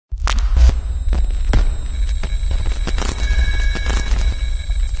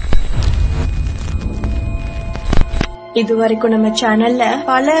இதுவரைக்கும் நம்ம சேனல்ல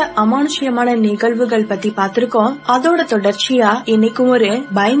பல அமானுஷ்யமான நிகழ்வுகள் பத்தி பார்த்திருக்கோம். அதோட தொடர்ச்சியா இன்னைக்கும் ஒரு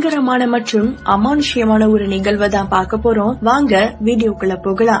பயங்கரமான மற்றும் அமானுஷ்யமான ஒரு நிகழ்வை தான் பார்க்க போறோம். வாங்க வீடியோக்குள்ள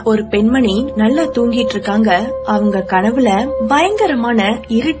போகலாம். ஒரு பெண்மணி நல்லா தூங்கிட்டு இருக்காங்க. அவங்க கனவுல பயங்கரமான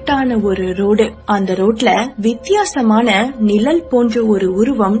இருட்டான ஒரு ரோடு. அந்த ரோட்ல வித்தியாசமான நிழல் போன்ற ஒரு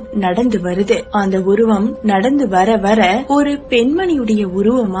உருவம் நடந்து வருது. அந்த உருவம் நடந்து வர வர ஒரு பெண்மணியுடைய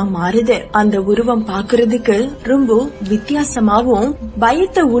உருவமா மாறுது. அந்த உருவம் பாக்குறதுக்கு ரொம்ப வித்தியாசமாவும்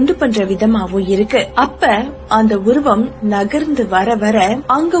பயத்தை உண்டு பண்ற விதமாவும் இருக்கு. அப்ப அந்த உருவம் நகர்ந்து வர வர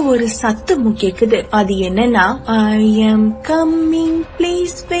அங்க ஒரு சத்தமும் கேக்குது. அது என்னன்னா, I am coming,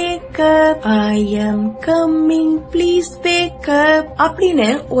 please wake up, I am coming, please wake up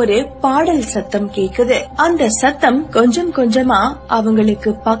அப்படின்னு ஒரு பாடல் சத்தம் கேக்குது. அந்த சத்தம் கொஞ்சம் கொஞ்சமா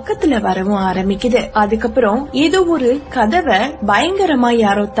அவங்களுக்கு பக்கத்துல வரவும் ஆரம்பிக்குது. அதுக்கப்புறம் ஏதோ ஒரு கதவை பயங்கரமா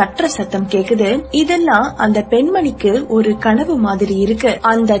யாரோ தட்டுற சத்தம் கேக்குது. இதெல்லாம் அந்த பெண்மணிக்கு ஒரு கனவு மாதிரி இருக்கு.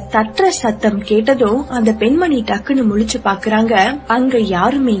 அந்த தட்டுற சத்தம் கேட்டதும் அந்த பெண்மணி டக்குன்னு முழிச்சு பாக்குறாங்க. அங்க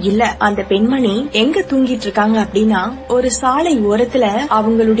யாருமே இல்ல. அந்த பெண்மணி எங்க தூங்கிட்டு இருக்காங்க அப்படின்னா, ஒரு சாலை ஓரத்துல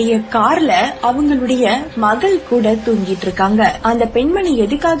அவங்களுடைய கார்ல அவங்களுடைய மகள் கூட தூங்கிட்டு இருக்காங்க. அந்த பெண்மணி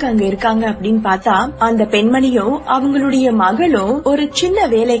எதுக்காக அங்க இருக்காங்க அப்படின்னு பார்த்தா, அந்த பெண்மணியும் அவங்களுடைய மகளும் ஒரு சின்ன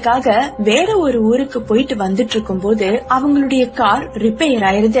வேலைக்காக வேற ஒரு ஊருக்கு போயிட்டு வந்துட்டு இருக்கும் போது அவங்களுடைய கார் ரிப்பேர்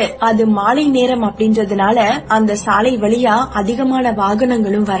ஆயிருது. அது மாலை நேரம் அப்படின்றதுனால அந்த சாலை வழியா அதிகமான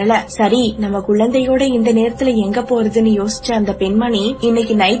வாகனங்களும் வரல. சரி, நம்ம குழந்தையோட இந்த நேரத்துல எங்க போறதுன்னு யோசிச்ச அந்த பெண்மணி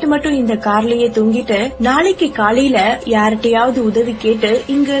இன்னைக்கு நைட்டு மட்டும் இந்த கார்லயே தூங்கிட்டு நாளைக்கு காலையில யார்கிட்டயாவது உதவி கேட்டு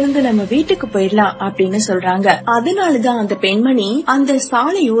இங்க இருந்து நம்ம வீட்டுக்கு போயிடலாம் அப்படின்னு சொல்றாங்க. அதனாலதான் அந்த பெண்மணி அந்த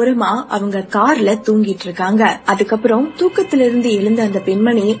சாலை ஓரமா அவங்க கார்ல தூங்கிட்டு இருக்காங்க. அதுக்கப்புறம் தூக்கத்துல இருந்து எழுந்த அந்த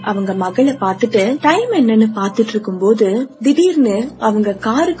பெண்மணி அவங்க மகளை பாத்துட்டு டைம் என்னன்னு பாத்துட்டு இருக்கும் போது திடீர்னு அவங்க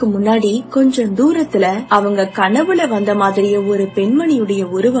காருக்கு முன்னாடி கொஞ்சம் தூரத்துல அவங்க கனவுல வந்த மாதிரியே ஒரு பெண்மணியுடைய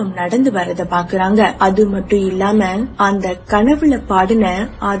உருவம் நடந்து வரத பாக்குறாங்க. அது மட்டும் இல்லாம அந்த கனவுல பாடின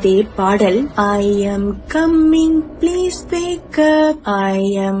அதே பாடல், I am coming, please wake up, I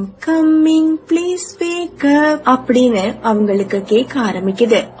am coming, please wake up அப்படின்னு அவங்களுக்கு கேட்க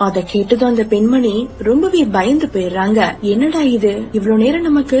ஆரம்பிக்குது. அத கேட்டதும் அந்த பெண்மணி ரொம்பவே பயந்து போயிடுறாங்க. என்னடா இது, இவ்வளவு நேரம்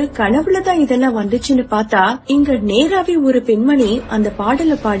நமக்கு கனவுலதான் இதெல்லாம் வந்துச்சுன்னு பார்த்தா இங்க நேராவே ஒரு பெண்மணி அந்த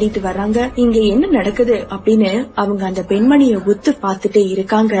பாடலை பாடிட்டு வர்றாங்க. இங்க என்ன நடக்குது அப்படின்னு அவங்க அந்த பெண்மணிய ஒத்து பாத்துட்டே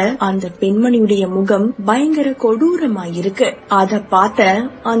இருக்காங்க. அந்த பெண்மணியுடைய முகம் பயங்கர கொடூரமா இருக்கு. அத பார்த்த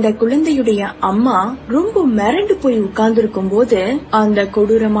அந்த குழந்தையுடைய அம்மா ரொம்ப மிரண்டு போய் உட்கார்ந்து இருக்கும் போது அந்த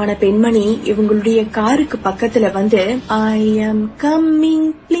கொடூரமான பெண்மணி இவங்களுடைய காருக்கு பக்கத்துல வந்து, I am coming,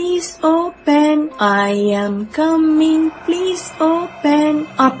 please open, I am coming, please open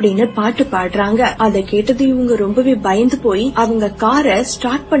அப்படின்னு பாட்டு பாடுறாங்க. அத கேட்டது இவங்க ரொம்பவே பயந்து போய் அவங்க காரை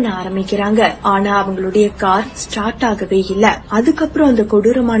ஸ்டார்ட் பண்ண ஆரம்பிக்கிறாங்க. ஆனா அவங்களுடைய கார் ஸ்டார்ட் ஆகவே இல்ல. அதுக்கப்புறம் அந்த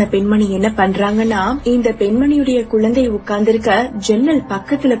கொடூரமான பெண்மணி என்ன பண்றாங்கன்னா, இந்த பெண்மணியுடைய குழந்தை உட்கார்ந்திருக்க ஜன்னல்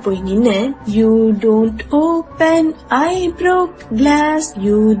பக்கத்துல போய் நின்னு, You don't open, I broke glass,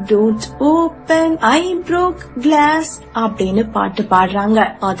 you don't open, I broke glass அப்படின்னு பாட்டு பாடுறாங்க.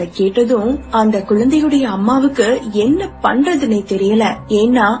 அத கேட்டதும் அந்த குழந்தையுடைய அம்மாவுக்கு என்ன பண்றதுன்னே தெரியல.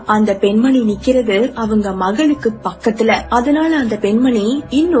 ஏன்னா அந்த பெண்மணி நிக்கிறது அவங்க மகளுக்கு பக்கத்துல. அதனால அந்த பெண்மணி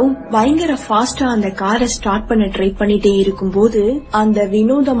இன்னும் பயங்கர ஃபாஸ்டா அந்த காரை ஸ்டார்ட் பண்ண ட்ரை பண்ணிட்டே இருக்கும் போது அந்த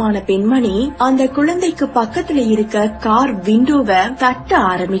வினோதமான பெண்மணி அந்த குழந்தைக்கு பக்கத்துல இருக்க கார் விண்டோவை தட்ட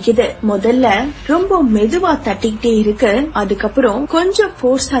ஆரம்பிக்குது. முதல்ல ரொம்ப மெதுவா தட்டிக்கிட்டே இருக்கு. அதுக்கப்புறம் கொஞ்சம்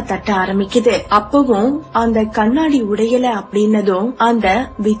போர்ஸா தட்ட ஆரம்பிக்குது. அப்பவும் அந்த கண்ணாடி உடையல அப்படின்னதும் அந்த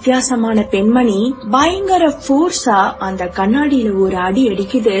வித்தியாசமான பெண்மணி பயங்கர போர்ஸா அந்த கண்ணாடியில ஒரு அடி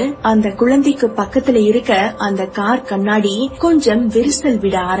அடிக்குது. அந்த குழந்தைக்கு பக்கத்துல இருக்க அந்த கார் கண்ணாடி கொஞ்சம் விரிசல்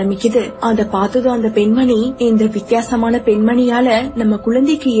விட ஆரம்பிக்குது. அத பார்த்ததும் அந்த பெண்மணி, இந்த வித்தியாசமான பெண்மணியால நம்ம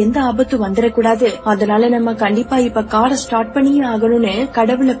குழந்தைக்கு எந்த ஆபத்து வந்துடக்கூடாது, அதனால நம்ம கண்டிப்பா இப்ப காரை ஸ்டார்ட் பண்ணியே ஆகணும்னு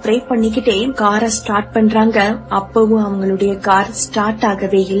கடவுளை ப்ரே பண்ணிக்கிட்டே காரை ஸ்டார்ட் பண்றாங்க. அப்பவும் அவங்களுடைய கார் ஸ்டார்ட்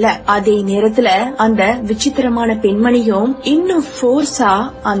ஆகவே இல்ல. அதே நேரத்துல அந்த விசித்திரமான பெண்மணியும் இன்னும் போர்ஸா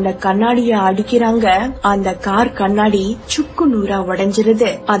அந்த கண்ணாடிய அடிக்கிறாங்க. அந்த கார் கண்ணாடி சுக்கு நூறா உடைஞ்சிருது.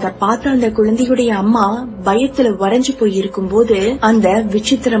 அத பார்த்த அந்த குழந்தையுடைய அம்மா பயத்துல உறைஞ்சு போய் இருக்கும் போது அந்த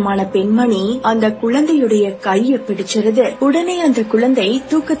விசித்திரமான பெண்மணி அந்த குழந்தையுடைய கைய பிடிச்சிருது. உடனே அந்த குழந்தை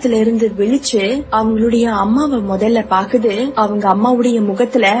தூக்கத்துல இருந்து விழிச்சு அவங்களுடைய அம்மாவை முதல்ல பாக்குது. அவங்க அம்மாவுடைய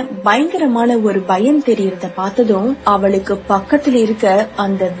முகத்துல பயங்கரமான ஒரு பயம் தெரியறத பார்த்ததும் அவளுக்கு பக்கத்துல இருக்க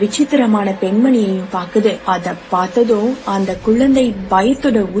அந்த விசித்திரமான பெண்மணியையும் பாக்குது. அத பார்த்ததும் அந்த குழந்தை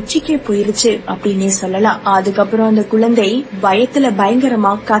பயத்தோட உச்சிக்கே போயிருச்சு அப்படின்னே சொல்லலாம். அதுக்கப்புறம் அந்த குழந்தை பயத்துல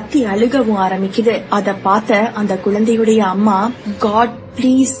பயங்கரமா கத்தி அழுகவும் ஆரம்பிக்குது. அத பார்த்த அந்த குழந்தையுடைய அம்மா, காட்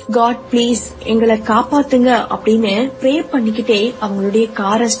ப்ளீஸ் காட் ப்ளீஸ் எங்களை காப்பாத்துங்க அப்படின்னு ப்ரே பண்ணிக்கிட்டே அவங்களுடைய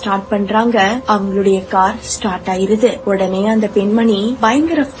காரை ஸ்டார்ட் பண்றாங்க. அவங்களுடைய கார் ஸ்டார்ட் ஆயிருது. உடனே அந்த பெண்மணி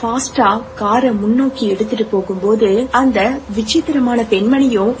பயங்கர ஃபாஸ்டா காரை முன்னோக்கி எடுத்துட்டு போகும்போது அந்த விசித்திரமான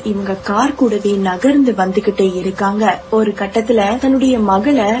பெண்மணியும் இவங்க கார் கூடவே நகர்ந்து வந்துகிட்டே இருக்காங்க. ஒரு கட்டத்துல தன்னுடைய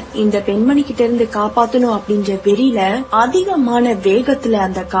மகளை இந்த பெண்மணி கிட்ட இருந்து காப்பாத்தணும் அப்படின்ற வெறியில அதிகமான வேகத்துல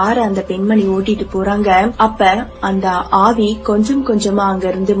அந்த காரை அந்த பெண்மணி ஓட்டிட்டு போறாங்க. அப்ப அந்த ஆவி கொஞ்சம் கொஞ்சமா அங்க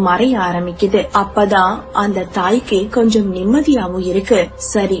இருந்து மறைய ஆரம்பிக்குது. அப்பதான் அந்த தாய்க்கு கொஞ்சம் நிம்மதியாவும் இருக்கு.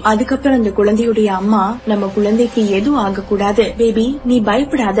 சரி, அதுக்கப்புறம் அந்த குழந்தையுடைய அம்மா, நம்ம குழந்தைக்கு எதுவும் ஆக கூடாது பேபி, நீ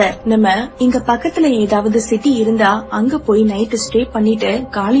பயப்படாத, நம்ம இங்க பக்கத்துல ஏதாவது சிட்டி இருந்தா அங்க போய் நைட்டு ஸ்டே பண்ணிட்டு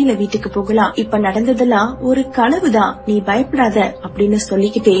காலையில வீட்டுக்கு போகலாம். இப்ப நடந்ததெல்லாம் ஒரு கனவுதான், நீ பயப்படாத அப்படின்னு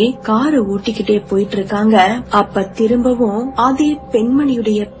சொல்லிக்கிட்டே காரை ஓட்டிக்கிட்டே போயிட்டு இருக்காங்க. அப்ப திரும்பவும் அதே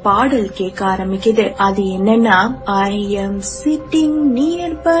பெண்மணியுடைய பாடல் கேட்க ஆரம்பிக்குது. அது என்னன்னா, I am sitting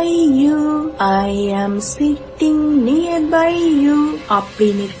nearby you, I am sitting nearby you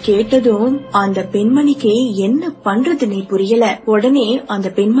அப்படின்னு கேட்டதும் அந்த பெண்மணிக்கு என்ன பண்றதுன்னே புரியல. உடனே அந்த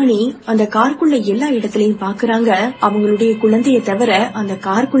பெண்மணி அந்த காருக்குள்ள எல்லா இடத்துலயும் பாக்குறாங்க. அவங்களுடைய குழந்தைய தவிர அந்த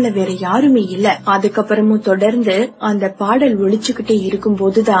காருக்குள்ள வேற யாருமே இல்ல. அதுக்கப்புறமும் தொடர்ந்து அந்த பாடல் ஒழிச்சுக்கிட்டே இருக்கும்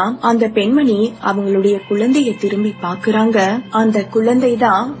போதுதான் அந்த பெண்மணி அவங்களுடைய குழந்தைய திரும்பி பாக்குறாங்க. அந்த குழந்தை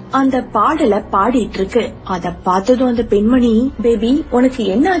தான் அந்த பாடலை பாடிட்டு இருக்கு. அத பார்த்ததும் அந்த பெண்மணி, பேபி உனக்கு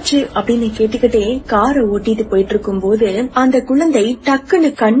என்னாச்சு அப்படின்னு கேட்டுக்கிட்டே காரை ஓட்டிட்டு போயிட்டு இருக்கும் போது அந்த குழந்தை டக்குன்னு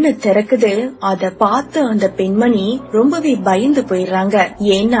கண்ணு திறக்குது. அத பார்த்து அந்த பெண்மணி ரொம்பவே பயந்து போயிடுறாங்க.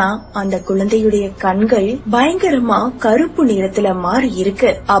 ஏன்னா அந்த குழந்தையுடைய கண்கள் பயங்கரமா கருப்பு நிறத்துல மாறி இருக்கு.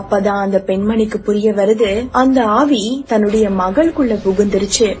 அப்பதான் அந்த பெண்மணிக்கு புரிய வருது, அந்த ஆவி தன்னுடைய மகளுக்குள்ள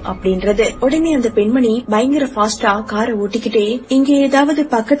புகுந்துருச்சு அப்படின்றது. உடனே அந்த பெண்மணி பயங்கர ஃபாஸ்டா காரை ஓட்டிக்கிட்டே இங்க ஏதாவது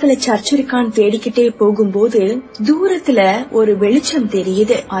பக்கத்துல சர்ச் இருக்கான்னு தேடிக்கிட்டே போகும்போது தூரத்துல ஒரு வெளிச்சம்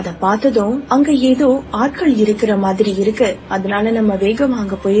தெரியுது. அத பார்த்ததும் அங்க ஏதோ ஆட்கள் இருக்கிற மாதிரி இருக்கு. அதனால நம்ம வேகமா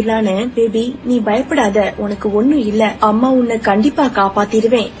அங்க போயிடலான்னு, பேபி நீ பயப்படாத, உனக்கு ஒண்ணும் இல்ல, அம்மா உன்னை கண்டிப்பா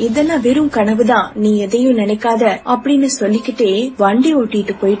காப்பாத்திடுவேன், இதெல்லாம் வெறும் கனவுதான், நீ எதையும் நினைக்காத அப்படின்னு சொல்லிக்கிட்டே வண்டி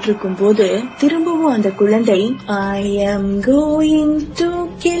ஓட்டிட்டு போயிட்டு இருக்கும் போது திரும்பவும் அந்த குழந்தை, I am going to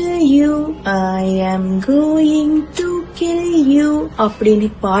kill you, I am going to kill you அப்படின்னு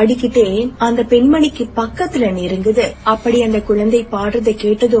பாடிக்கிட்டே அந்த பெண்மணிக்கு பக்கத்துல நெருங்குது. அப்படி அந்த குழந்தை பாடுறதை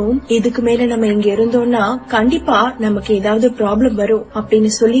கேட்டதும், இதுக்கு மேல நம்ம இங்க இருந்தோம்னா கண்டிப்பா நமக்கு ஏதாவது ப்ராப்ளம் வரும்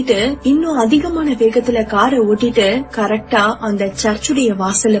அப்படின்னு சொல்லிட்டு இன்னும் அதிகமான வேகத்துல காரை ஓட்டிட்டு கரெக்டா அந்த சர்ச்சுடைய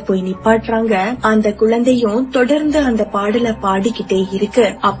வாசல்ல போய் நிப்பாட்டுறாங்க. அந்த குழந்தையும் தொடர்ந்து அந்த பாடலை பாடிக்கிட்டே இருக்கு.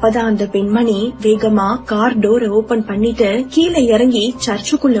 அப்பதான் அந்த பெண்மணி வேகமா கார் டோரை ஓபன் பண்ணிட்டு கீழே இறங்கி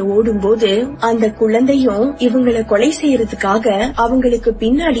சர்ச்சுக்குள்ள ஓடும் போது அந்த குழந்தையும் இவங்களை கொலை செய்யறதுக்காக அவங்களுக்கு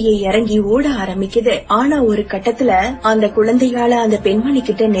பின்னாடியே இறங்கி ஓட ஆரம்பிக்குது. ஆனா ஒரு கட்டத்துல அந்த குழந்தையால அந்த பெண்மணி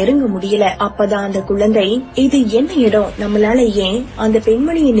கிட்ட நெருங்க முடியல. அப்பதான் அந்த குழந்தை, இது என்ன இடம், நம்மளால ஏன் அந்த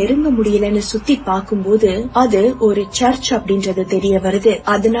பெண்மணியை நெருங்க முடியலன்னு சுத்தி பாக்கும்போது அது ஒரு சர்ச் அப்படின்றது தெரிய வருது.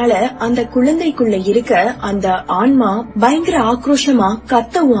 அதனால அந்த குழந்தைக்குள்ள இருக்க அந்த ஆன்மா பயங்கர ஆக்ரோஷமா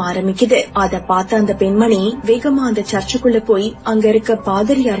கத்தவும் ஆரம்பிக்குது. அத பார்த்த அந்த பெண்மணி வேகமா அந்த சர்ச்சுக்குள்ள போய் அங்க இருக்க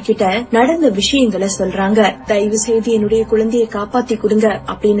பாதிரியார்கிட்ட நடந்த விஷயங்களை சொல்றாங்க. தயவு செய்து என்னுடைய குழந்தைய காப்பாத்தி கொடுங்க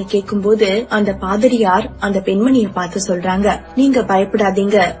அப்படின்னு கேக்கும்போது அந்த பாதிரியார் அந்த பெண்மணிய பார்த்து சொல்றாங்க, நீங்க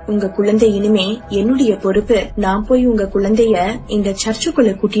பயப்படாதீங்க, உங்க குழந்தை இனிமே என்னுடைய பொறுப்பு, நான் போய் உங்க குழந்தைய இந்த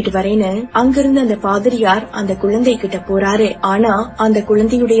சர்ச்சுக்குள்ள கூட்டிட்டு வரேன்னு அங்கிருந்து அந்த பாதிரியார் அந்த குழந்தை கிட்ட போறாரு. ஆனா அந்த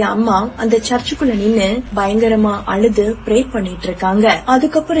குழந்தையுடைய அம்மா அந்த சர்ச்சுக்குள்ள நின்னு பயங்கரமா அழுது ப்ரே பண்ணிட்டு இருக்காங்க.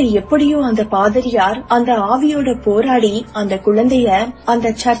 அதுக்கப்புறம் எப்படியோ அந்த பாதிரியார் அந்த ஆவியோட போராடி அந்த குழந்தைய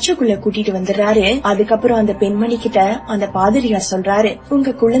அந்த சர்ச்சுக்குள்ள கூட்டிட்டு வந்துடுறாரு. அதுக்கப்புறம் அந்த பெண்மணி கிட்ட அந்த பாதிரியார் சொல்றாரு, உங்க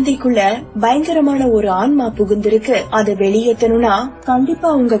குழந்தைக்குள்ள பயங்கரமான ஒரு ஆன்மா புகுந்திருக்கு, அதை வெளியேற்றணும்னா கண்டிப்பா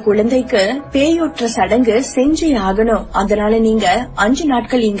உங்க குழந்தைக்கு பேயோற்ற சடங்கு செஞ்சே ஆகணும், அதனால நீங்க 5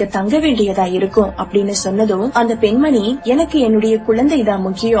 நாட்கள் இங்க தங்க வேண்டியதா இருக்கும் அப்படின்னு சொன்னதும் அந்த பெண்மணி, எனக்கு என்னுடைய குழந்தை தான்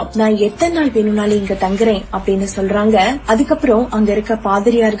முக்கியம், நான் எத்தனை நாள் வேணும்னாலும் இங்க தங்குறேன் அப்படின்னு சொல்றாங்க. அதுக்கப்புறம் அங்க இருக்க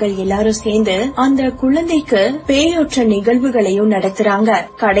பாதிரியார்கள் எல்லாரும் சேர்ந்து அந்த குழந்தைக்கு பேயோற்ற நிகழ்வுகளையும் நடத்துறாங்க.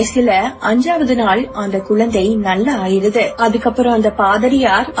 கடைசியில 5வது நாள் அந்த குழந்தை நல்லா ஆயிடுது. அதுக்கப்புறம் அந்த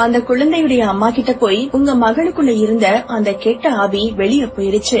பாதிரியார் அந்த குழந்தையுடைய அம்மா கிட்ட போய், உங்க மகளுக்குள்ள இருந்த அந்த கெட்ட ஆவி வெளியே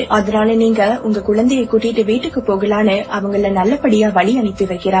போயிருச்சு, அதனால நீங்க உங்க குழந்தைய கூட்டிட்டு வீட்டுக்கு போகலான்னு அவங்கள நல்லபடியா வழி அனுப்பி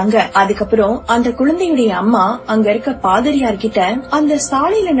வைக்கிறாங்க. அதுக்கப்புறம் அந்த குழந்தையுடைய அம்மா அங்க இருக்க பாதிரியார் கிட்ட அந்த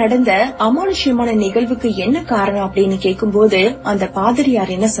சாலையில நடந்த அமானுஷ்யமான நிகழ்வுக்கு என்ன காரணம் அப்படின்னு கேக்கும்போது அந்த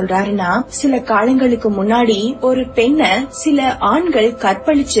பாதிரியார் என்ன சொல்றாருன்னா, சில காலங்களுக்கு முன்னாடி ஒரு பெண்ணை சில ஆண்கள்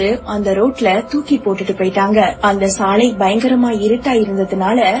கற்பழிச்சு அந்த ரோட்ல தூக்கி போட்டுட்டு போயிட்டாங்க. அந்த சாலை பயங்கரமா இருட்டா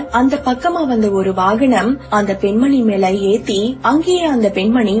இருந்ததுனால அந்த பக்கமா வந்த ஒரு வாகனம் அந்த பெண்மணி மேல ஏற செலுத்தி அங்கேயே அந்த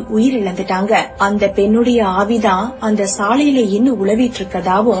பெண்மணி உயிரிழந்துட்டாங்க. அந்த பெண்ணுடைய ஆவிதான் அந்த சாலையில இன்னும் உழவிட்டு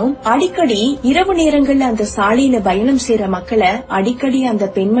இருக்கதாவும், அடிக்கடி இரவு நேரங்கள்ல அந்த சாலையில பயணம் செய்யற மக்களை அடிக்கடி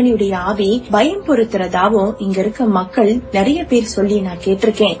அந்த பெண்மணியுடைய ஆவி பயம் பொறுத்துறதாவும் இங்க இருக்க மக்கள் நிறைய பேர் சொல்லி நான்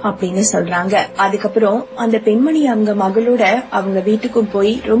கேட்டிருக்கேன் அப்படின்னு சொல்றாங்க. அதுக்கப்புறம் அந்த பெண்மணி அவங்க மகளோட அவங்க வீட்டுக்கும்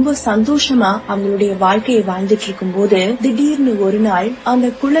போய் ரொம்ப சந்தோஷமா அவங்களுடைய வாழ்க்கையை வாழ்ந்துட்டு இருக்கும் போது திடீர்னு ஒரு நாள் அந்த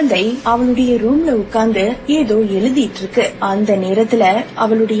குழந்தை அவளுடைய ரூம்ல உட்கார்ந்து ஏதோ எழுதிட்டு இருக்கு. அந்த நேரத்துல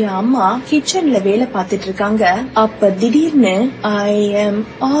அவளுடைய அம்மா கிச்சன்ல வேலை பார்த்துட்டு இருக்காங்க. அப்ப திடீர்னு ஐ am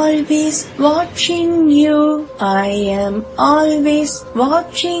always watching you, I am always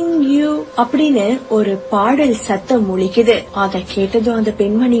watching you அப்படின்னு ஒரு பாடல் சத்தம் முழிக்குது. அத கேட்டதும் அந்த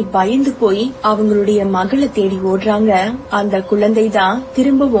பெண்மணி பயந்து போய் அவங்களுடைய மகளை தேடி ஓடுறாங்க. அந்த குழந்தை தான்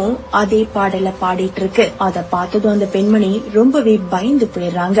திரும்பவும் அதே பாடலை பாடிட்டு இருக்கு. அத பார்த்ததும் அந்த பெண்மணி ரொம்பவே பயந்து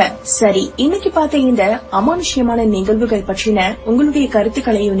போயிடுறாங்க. சரி, இன்னைக்கு பார்த்த இந்த அமானுஷ்யமான நிகழ்வுகள் பற்றின உங்களுடைய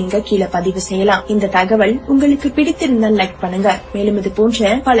கருத்துக்களையும் நீங்க கீழே பதிவு செய்யலாம். இந்த தகவல் உங்களுக்கு பிடித்திருந்தால் லைக் பண்ணுங்க. மேலும் இது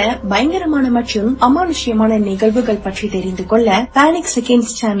போன்ற பல பயங்கரமான மற்றும் அமானுஷ்யமான நிகழ்வுகள் பற்றி தெரிந்து கொள்ள பேனிக்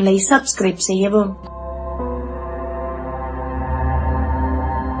செகண்ட்ஸ் சேனலை சப்ஸ்கிரைப் செய்யவும்.